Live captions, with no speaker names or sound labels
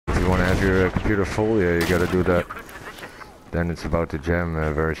wanna have your computer full, yeah, you gotta do that. Then it's about to jam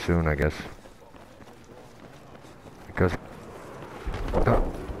very soon, I guess. Because... Oh.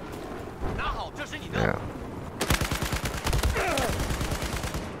 Yeah.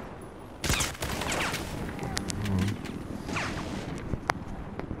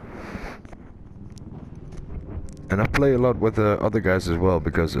 And I play a lot with other guys as well,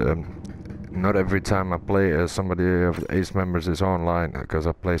 because not every time I play somebody of the Ace members is online, because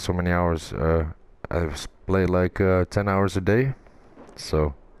I play so many hours. I play like 10 hours a day,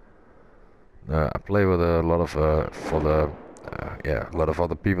 so I play with a lot of a lot of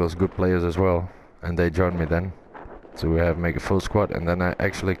other people's good players as well, and they join me then. So we make a full squad, and then I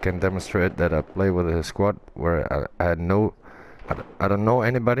actually can demonstrate that I play with a squad where I don't know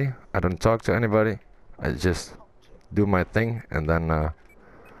anybody, I don't talk to anybody, I just do my thing, and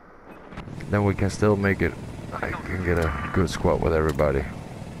then we can still make it. I can get a good squad with everybody.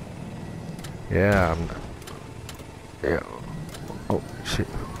 Yeah, yeah. Oh shit!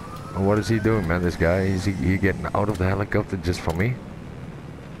 What is he doing, man? This guy, is he getting out of the helicopter just for me?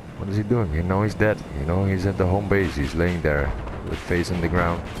 What is he doing? You know he's dead. You know he's at the home base. He's laying there with face in the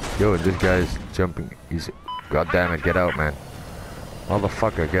ground. Yo, this guy's jumping. He's... God damn it! Get out, man!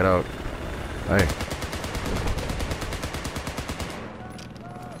 Motherfucker, get out! Hey.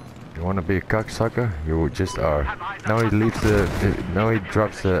 You wanna be a cocksucker? You just are. Now he leaves now he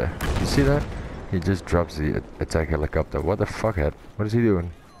drops the... You see that? He just drops the attack helicopter. What the fuck, head? What is he doing?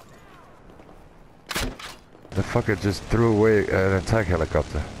 The fucker just threw away an attack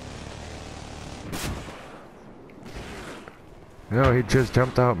helicopter. No, he just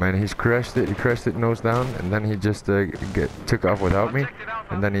jumped out, man. He crashed it nose down, and then he just took off without me,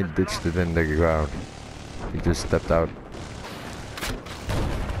 and then he ditched it in the ground. He just stepped out.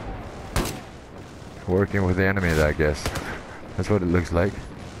 Working with the enemy, I guess. That's what it looks like.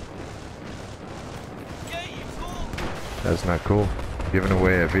 That's not cool. Giving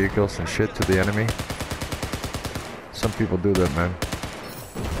away vehicles and shit to the enemy. Some people do that, man.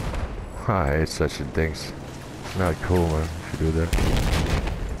 I hate such things. It's not cool, man, if you do that.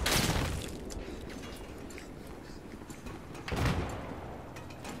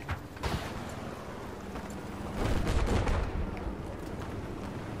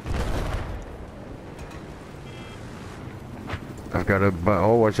 I've got a...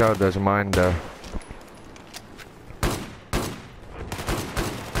 Oh, watch out, there's a mine there.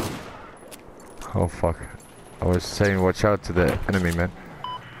 Oh, fuck. I was saying watch out to the enemy, man.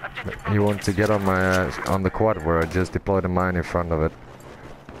 He wanted to get on my on the quad where I just deployed a mine in front of it.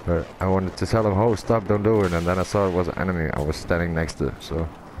 But I wanted to tell him, oh, stop, don't do it. And then I saw it was an enemy I was standing next to, so...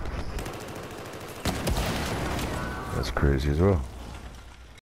 That's crazy as well.